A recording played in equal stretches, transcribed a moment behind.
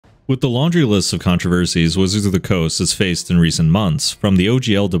With the laundry list of controversies Wizards of the Coast has faced in recent months, from the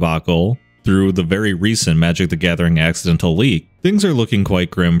OGL debacle through the very recent Magic the Gathering accidental leak, things are looking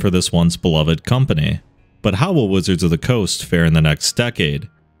quite grim for this once beloved company. But how will Wizards of the Coast fare in the next decade?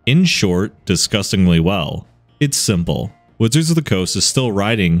 In short, disgustingly well. It's simple. Wizards of the Coast is still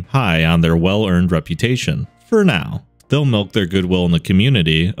riding high on their well-earned reputation. For now. They'll milk their goodwill in the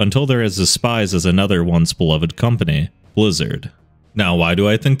community until they're as despised as another once beloved company, Blizzard. Now, why do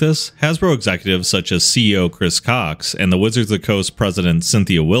I think this? Hasbro executives such as CEO Chris Cox and the Wizards of the Coast president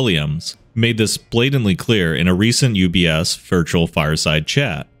Cynthia Williams made this blatantly clear in a recent UBS virtual fireside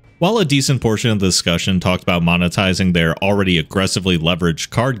chat. While a decent portion of the discussion talked about monetizing their already aggressively leveraged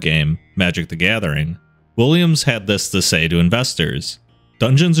card game, Magic the Gathering, Williams had this to say to investors.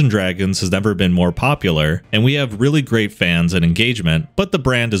 Dungeons and Dragons has never been more popular, and we have really great fans and engagement, but the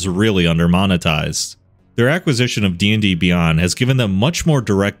brand is really under-monetized. Their acquisition of D&D Beyond has given them much more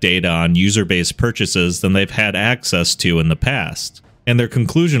direct data on user-based purchases than they've had access to in the past, and their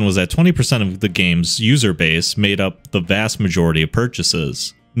conclusion was that 20% of the game's user base made up the vast majority of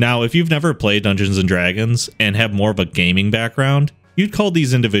purchases. Now, if you've never played Dungeons and Dragons and have more of a gaming background, you'd call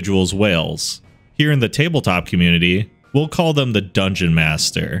these individuals whales. Here in the tabletop community, we'll call them the Dungeon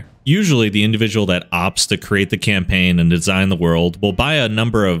Master. Usually, the individual that opts to create the campaign and design the world will buy a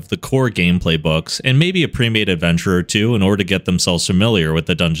number of the core gameplay books and maybe a pre-made adventure or two in order to get themselves familiar with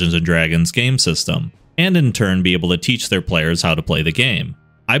the Dungeons and Dragons game system, and in turn be able to teach their players how to play the game.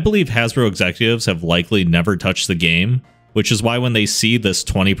 I believe Hasbro executives have likely never touched the game, which is why when they see this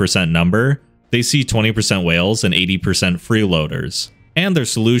 20% number, they see 20% whales and 80% freeloaders. And their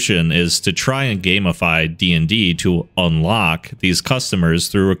solution is to try and gamify D&D to unlock these customers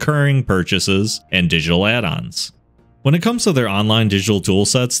through recurring purchases and digital add-ons. When it comes to their online digital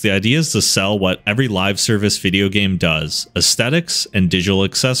toolsets, the idea is to sell what every live service video game does, aesthetics and digital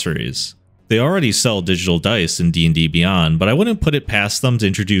accessories. They already sell digital dice in D&D Beyond, but I wouldn't put it past them to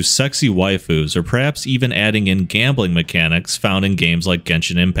introduce sexy waifus or perhaps even adding in gambling mechanics found in games like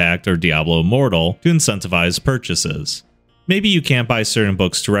Genshin Impact or Diablo Immortal to incentivize purchases. Maybe you can't buy certain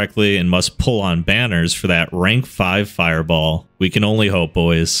books directly and must pull on banners for that rank 5 fireball. We can only hope,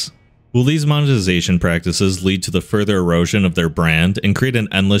 boys. Will these monetization practices lead to the further erosion of their brand and create an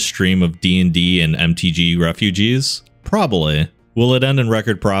endless stream of D&D and MTG refugees? Probably. Will it end in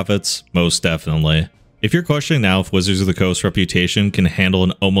record profits? Most definitely. If you're questioning now if Wizards of the Coast's reputation can handle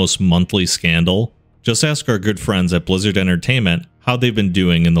an almost monthly scandal, just ask our good friends at Blizzard Entertainment how they've been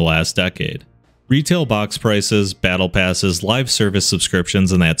doing in the last decade. Retail box prices, battle passes, live service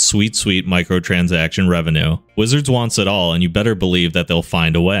subscriptions, and that sweet microtransaction revenue. Wizards wants it all, and you better believe that they'll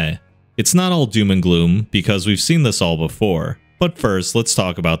find a way. It's not all doom and gloom, because we've seen this all before. But first, let's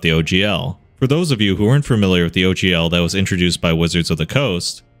talk about the OGL. For those of you who aren't familiar with the OGL that was introduced by Wizards of the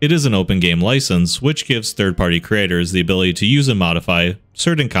Coast, it is an open game license which gives third-party creators the ability to use and modify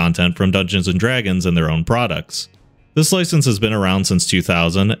certain content from Dungeons and Dragons in their own products. This license has been around since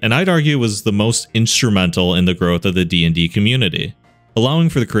 2000, and I'd argue was the most instrumental in the growth of the D&D community, allowing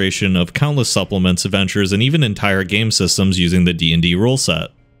for the creation of countless supplements, adventures, and even entire game systems using the D&D rule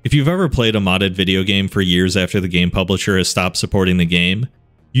set. If you've ever played a modded video game for years after the game publisher has stopped supporting the game,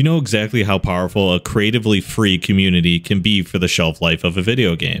 you know exactly how powerful a creatively free community can be for the shelf life of a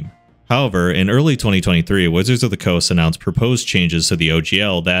video game. However, in early 2023, Wizards of the Coast announced proposed changes to the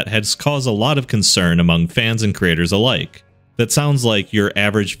OGL that has caused a lot of concern among fans and creators alike. That sounds like your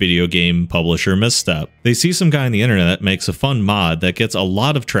average video game publisher misstep. They see some guy on the internet that makes a fun mod that gets a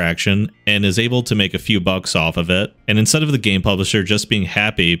lot of traction and is able to make a few bucks off of it, and instead of the game publisher just being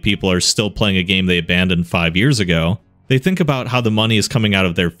happy people are still playing a game they abandoned 5 years ago, they think about how the money is coming out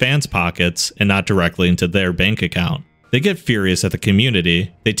of their fans' pockets and not directly into their bank account. They get furious at the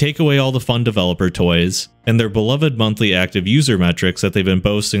community, they take away all the fun developer toys, and their beloved monthly active user metrics that they've been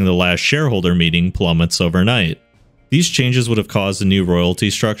boasting in the last shareholder meeting plummets overnight. These changes would have caused a new royalty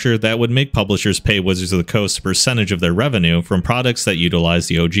structure that would make publishers pay Wizards of the Coast a percentage of their revenue from products that utilize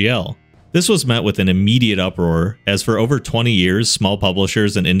the OGL. This was met with an immediate uproar, as for over 20 years, small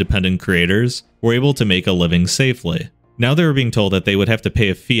publishers and independent creators were able to make a living safely. Now they were being told that they would have to pay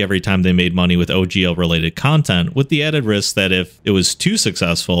a fee every time they made money with OGL-related content, with the added risk that if it was too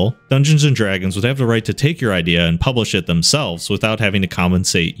successful, Dungeons and Dragons would have the right to take your idea and publish it themselves without having to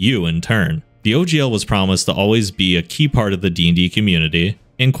compensate you in turn. The OGL was promised to always be a key part of the D&D community,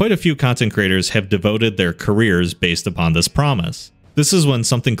 and quite a few content creators have devoted their careers based upon this promise. This is when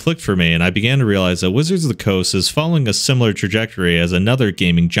something clicked for me and I began to realize that Wizards of the Coast is following a similar trajectory as another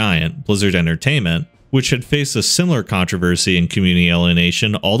gaming giant, Blizzard Entertainment, which had faced a similar controversy and community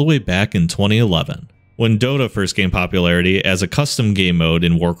alienation all the way back in 2011. When Dota first gained popularity as a custom game mode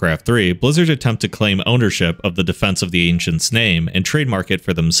in Warcraft 3, Blizzard attempted to claim ownership of the Defense of the Ancients name and trademark it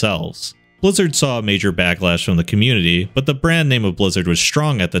for themselves. Blizzard saw a major backlash from the community, but the brand name of Blizzard was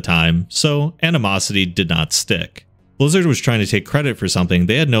strong at the time, so animosity did not stick. Blizzard was trying to take credit for something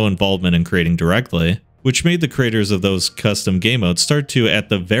they had no involvement in creating directly, which made the creators of those custom game modes start to, at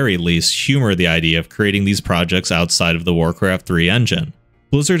the very least, humor the idea of creating these projects outside of the Warcraft 3 engine.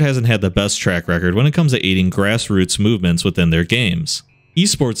 Blizzard hasn't had the best track record when it comes to aiding grassroots movements within their games.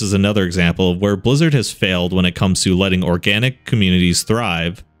 Esports is another example of where Blizzard has failed when it comes to letting organic communities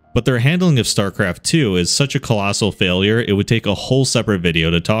thrive, but their handling of StarCraft 2 is such a colossal failure it would take a whole separate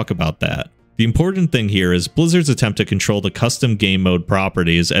video to talk about that. The important thing here is Blizzard's attempt to control the custom game mode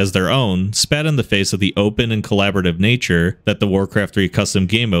properties as their own spat in the face of the open and collaborative nature that the Warcraft 3 custom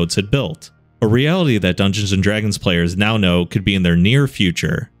game modes had built. A reality that Dungeons and Dragons players now know could be in their near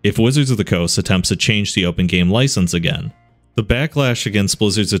future if Wizards of the Coast attempts to change the open game license again. The backlash against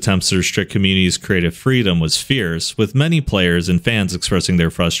Blizzard's attempts to restrict communities' creative freedom was fierce, with many players and fans expressing their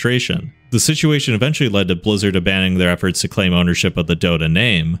frustration. The situation eventually led to Blizzard abandoning their efforts to claim ownership of the Dota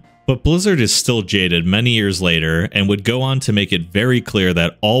name, but Blizzard is still jaded many years later and would go on to make it very clear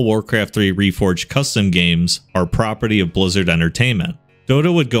that all Warcraft 3 Reforged custom games are property of Blizzard Entertainment.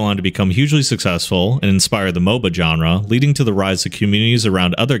 Dota would go on to become hugely successful and inspire the MOBA genre, leading to the rise of communities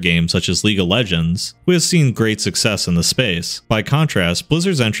around other games such as League of Legends, who has seen great success in the space. By contrast,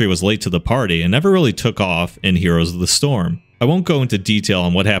 Blizzard's entry was late to the party and never really took off in Heroes of the Storm. I won't go into detail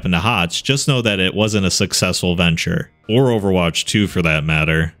on what happened to HOTS, just know that it wasn't a successful venture, or Overwatch 2 for that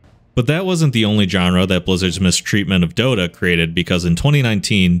matter. But that wasn't the only genre that Blizzard's mistreatment of Dota created, because in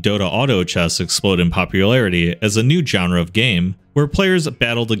 2019, Dota Autochess exploded in popularity as a new genre of game, where players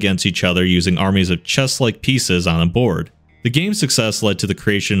battled against each other using armies of chess-like pieces on a board. The game's success led to the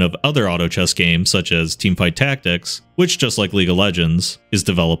creation of other auto chess games such as Teamfight Tactics, which, just like League of Legends, is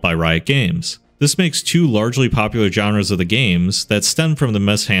developed by Riot Games. This makes two largely popular genres of the games that stem from the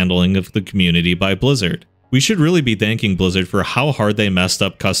mishandling of the community by Blizzard. We should really be thanking Blizzard for how hard they messed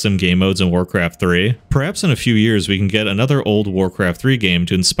up custom game modes in Warcraft 3. Perhaps in a few years we can get another old Warcraft 3 game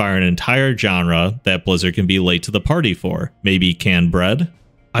to inspire an entire genre that Blizzard can be late to the party for. Maybe canned bread?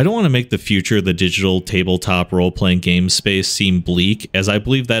 I don't want to make the future of the digital tabletop role-playing game space seem bleak, as I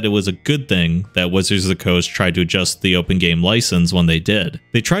believe that it was a good thing that Wizards of the Coast tried to adjust the open game license when they did.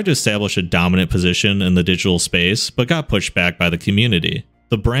 They tried to establish a dominant position in the digital space, but got pushed back by the community.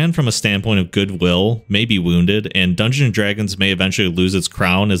 The brand from a standpoint of goodwill may be wounded, and Dungeon and Dragons may eventually lose its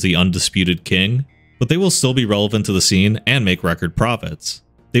crown as the undisputed king, but they will still be relevant to the scene and make record profits.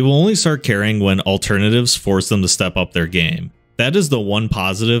 They will only start caring when alternatives force them to step up their game. That is the one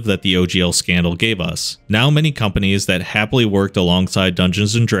positive that the OGL scandal gave us. Now many companies that happily worked alongside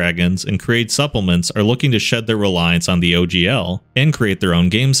Dungeons and Dragons and create supplements are looking to shed their reliance on the OGL and create their own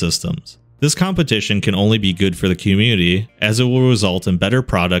game systems. This competition can only be good for the community, as it will result in better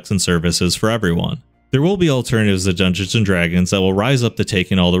products and services for everyone. There will be alternatives to Dungeons and Dragons that will rise up to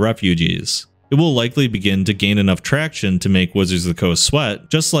taking all the refugees. It will likely begin to gain enough traction to make Wizards of the Coast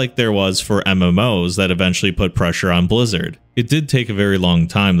sweat, just like there was for MMOs that eventually put pressure on Blizzard. It did take a very long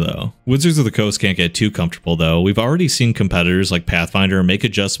time though. Wizards of the Coast can't get too comfortable though. We've already seen competitors like Pathfinder make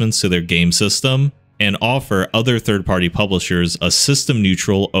adjustments to their game system and offer other third-party publishers a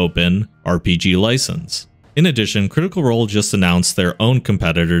system-neutral, open RPG license. In addition, Critical Role just announced their own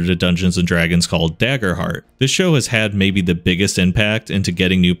competitor to Dungeons & Dragons called Daggerheart. This show has had maybe the biggest impact into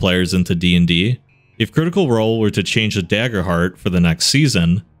getting new players into D&D. If Critical Role were to change the Daggerheart for the next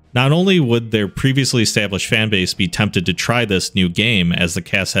season, not only would their previously established fanbase be tempted to try this new game as the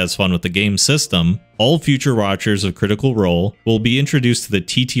cast has fun with the game system, all future watchers of Critical Role will be introduced to the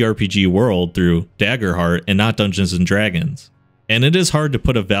TTRPG world through Daggerheart and not Dungeons & Dragons. And it is hard to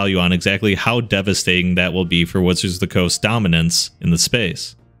put a value on exactly how devastating that will be for Wizards of the Coast dominance in the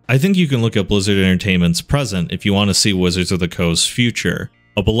space. I think you can look at Blizzard Entertainment's present if you want to see Wizards of the Coast's future.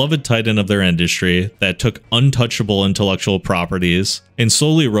 A beloved titan of their industry that took untouchable intellectual properties and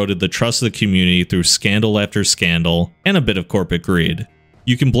slowly eroded the trust of the community through scandal after scandal and a bit of corporate greed.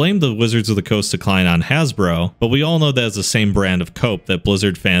 You can blame the Wizards of the Coast decline on Hasbro, but we all know that is the same brand of cope that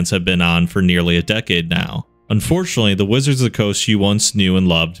Blizzard fans have been on for nearly a decade now. Unfortunately, the Wizards of the Coast you once knew and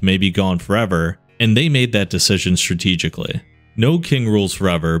loved may be gone forever, and they made that decision strategically. No king rules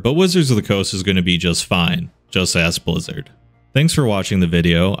forever, but Wizards of the Coast is going to be just fine. Just ask Blizzard. Thanks for watching the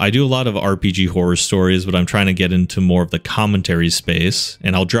video. I do a lot of RPG horror stories, but I'm trying to get into more of the commentary space,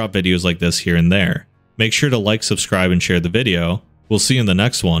 and I'll drop videos like this here and there. Make sure to like, subscribe, and share the video. We'll see you in the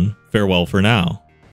next one. Farewell for now.